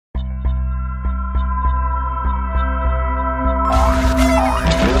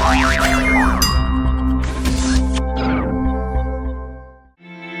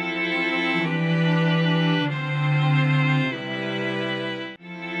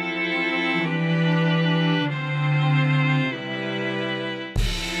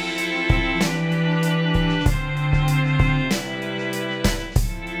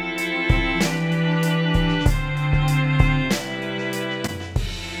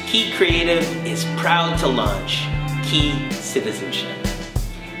Key Creative is proud to launch Key Citizenship.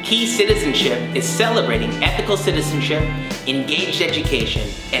 Key Citizenship is celebrating ethical citizenship, engaged education,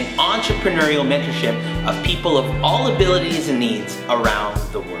 and entrepreneurial mentorship of people of all abilities and needs around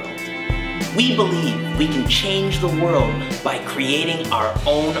the world. We believe we can change the world by creating our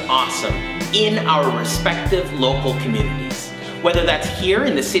own awesome in our respective local communities. Whether that's here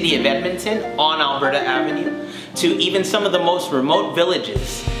in the city of Edmonton on Alberta Avenue, to even some of the most remote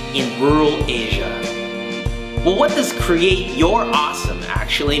villages in rural Asia. Well, what does create your awesome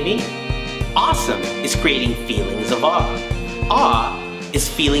actually mean? Awesome is creating feelings of awe. Awe is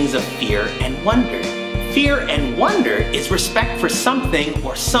feelings of fear and wonder. Fear and wonder is respect for something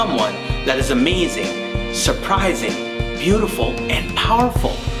or someone that is amazing, surprising, beautiful, and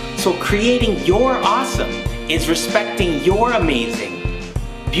powerful. So creating your awesome is respecting your amazing,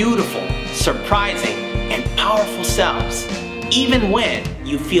 beautiful, surprising, and powerful selves, even when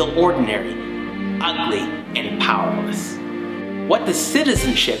you feel ordinary, ugly, and powerless. What does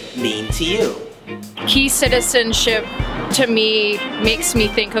citizenship mean to you? Key citizenship to me makes me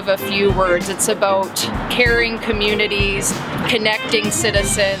think of a few words. It's about caring communities, connecting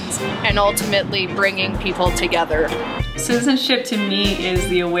citizens, and ultimately bringing people together. Citizenship to me is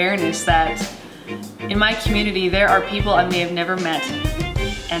the awareness that in my community there are people I may have never met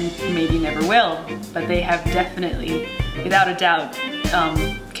and maybe never will, but they have definitely, without a doubt,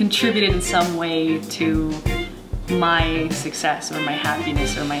 contributed in some way to my success or my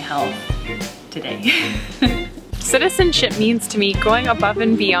happiness or my health today. Citizenship means to me going above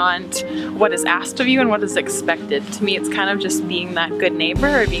and beyond what is asked of you and what is expected. To me, it's kind of just being that good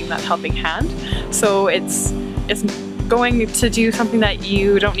neighbor or being that helping hand. So it's going to do something that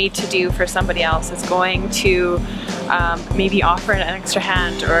you don't need to do for somebody else. It's going to maybe offer an extra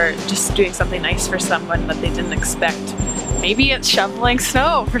hand or just doing something nice for someone that they didn't expect. Maybe it's shoveling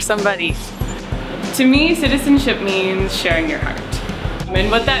snow for somebody. To me, citizenship means sharing your heart. And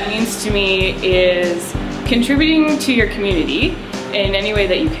what that means to me is contributing to your community in any way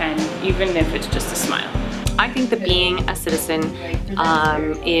that you can, even if it's just a smile. I think that being a citizen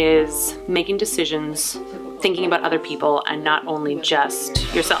is making decisions, thinking about other people, and not only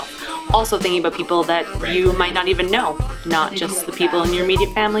just yourself. Also thinking about people that you might not even know, not just the people in your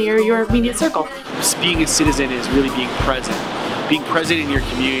immediate family or your immediate circle. Just being a citizen is really being present in your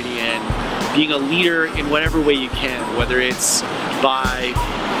community and being a leader in whatever way you can, whether it's by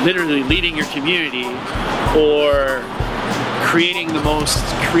literally leading your community or creating the most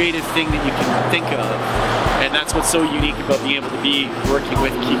creative thing that you can think of. And that's what's so unique about being able to be working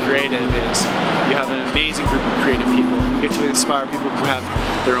with Key Creative is you have an amazing group of creative people. You get to inspire people who have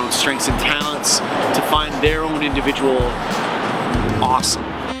their own strengths and talents to find their own individual awesome.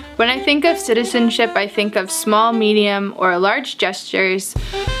 When I think of citizenship, I think of small, medium, or large gestures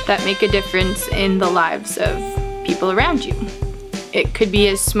that make a difference in the lives of people around you. It could be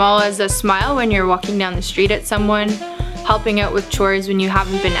as small as a smile when you're walking down the street at someone, helping out with chores when you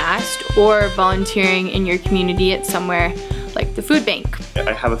haven't been asked, or volunteering in your community at somewhere like the food bank.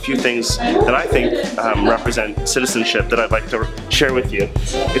 I have a few things that I think represent citizenship that I'd like to share with you.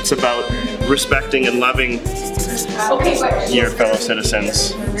 It's about respecting and loving your fellow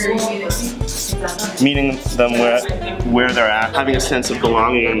citizens, meeting them where they're at, having a sense of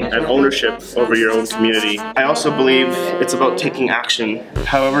belonging and ownership over your own community. I also believe it's about taking action,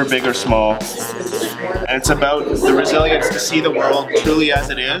 however big or small. And it's about the resilience to see the world truly as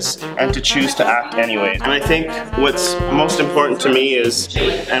it is and to choose to act anyway. And I think what's most important to me is,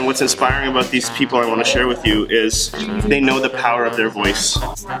 and what's inspiring about these people I want to share with you is they know the power of their voice.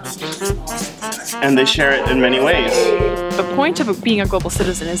 And they share it in many ways. The point of being a global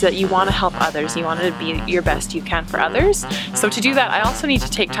citizen is that you want to help others. You want to be your best you can for others. So to do that, I also need to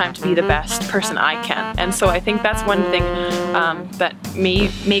take time to be the best person I can. And so I think that's one thing that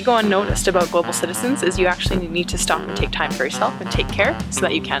may go unnoticed about global citizens is you actually need to stop and take time for yourself and take care so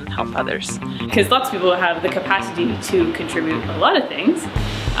that you can help others. Because lots of people have the capacity to contribute a lot of things,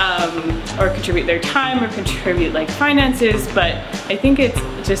 or contribute their time, or contribute like finances, but I think it's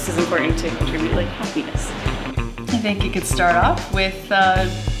just as important to contribute like happiness. I think you could start off with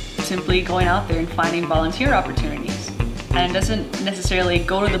simply going out there and finding volunteer opportunities. And it doesn't necessarily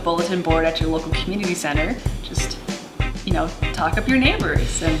go to the bulletin board at your local community center. Just, you know, talk up your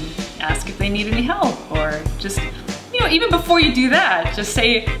neighbors and ask if they need any help, or just, you know, even before you do that, just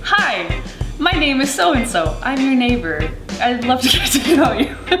say, "Hi, my name is so-and-so. I'm your neighbor. I'd love to get to know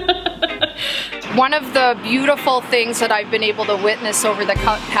you." One of the beautiful things that I've been able to witness over the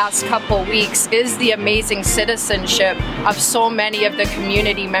past couple weeks is the amazing citizenship of so many of the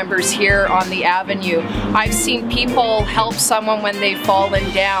community members here on the Avenue. I've seen people help someone when they've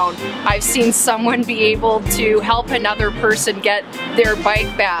fallen down. I've seen someone be able to help another person get their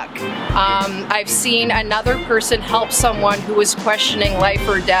bike back. I've seen another person help someone who was questioning life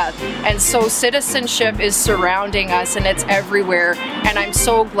or death. And so citizenship is surrounding us and it's everywhere. And I'm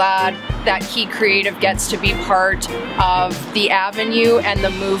so glad that Key Creative gets to be part of the Avenue and the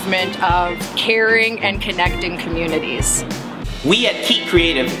movement of caring and connecting communities. We at Key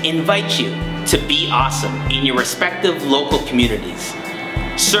Creative invite you to be awesome in your respective local communities.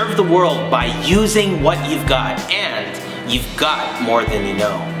 Serve the world by using what you've got, and you've got more than you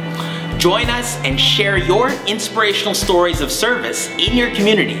know. Join us and share your inspirational stories of service in your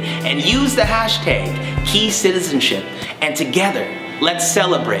community and use the hashtag #KeyCitizenship, and together let's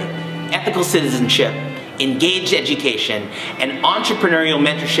celebrate ethical citizenship, engaged education, and entrepreneurial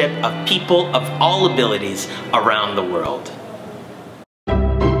mentorship of people of all abilities around the world.